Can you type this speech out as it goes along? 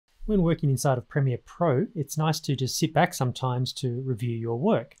when working inside of Premiere Pro, it's nice to just sit back sometimes to review your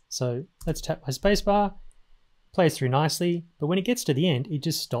work. So let's tap my spacebar, plays through nicely, but when it gets to the end, it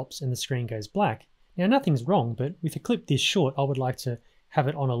just stops and the screen goes black. Now nothing's wrong, but with a clip this short, I would like to have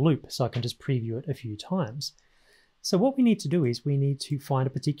it on a loop so I can just preview it a few times. So what we need to do is we need to find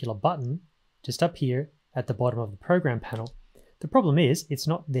a particular button just up here at the bottom of the program panel. The problem is it's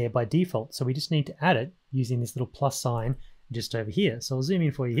not there by default, so we just need to add it using this little plus sign just over here. So I'll zoom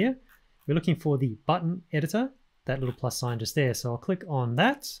in for you here. We're looking for the button editor, that little plus sign just there. So I'll click on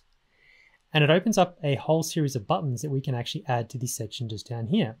that and it opens up a whole series of buttons that we can actually add to this section just down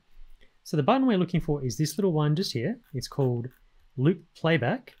here. So the button we're looking for is this little one just here. It's called Loop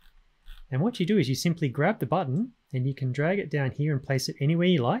Playback. And what you do is you simply grab the button and you can drag it down here and place it anywhere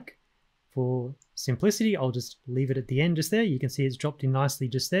you like. For simplicity, I'll just leave it at the end just there. You can see it's dropped in nicely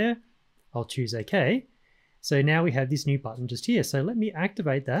just there. I'll choose OK. So now we have this new button just here. So let me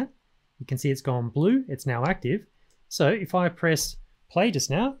activate that. You can see it's gone blue. It's now active. So if I press play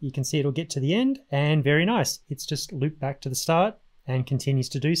just now, you can see it'll get to the end and very nice. It's just looped back to the start and continues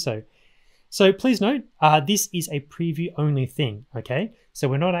to do so. So please note, this is a preview only thing, okay? So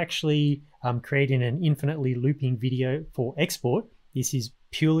we're not actually creating an infinitely looping video for export. This is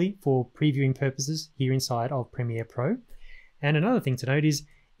purely for previewing purposes here inside of Premiere Pro. And another thing to note is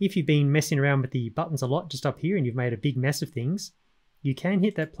if you've been messing around with the buttons a lot just up here and you've made a big mess of things, you can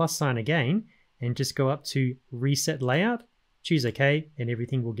hit that plus sign again and just go up to reset layout, choose OK, and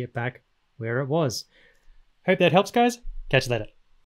everything will get back where it was. Hope that helps, guys. Catch you later.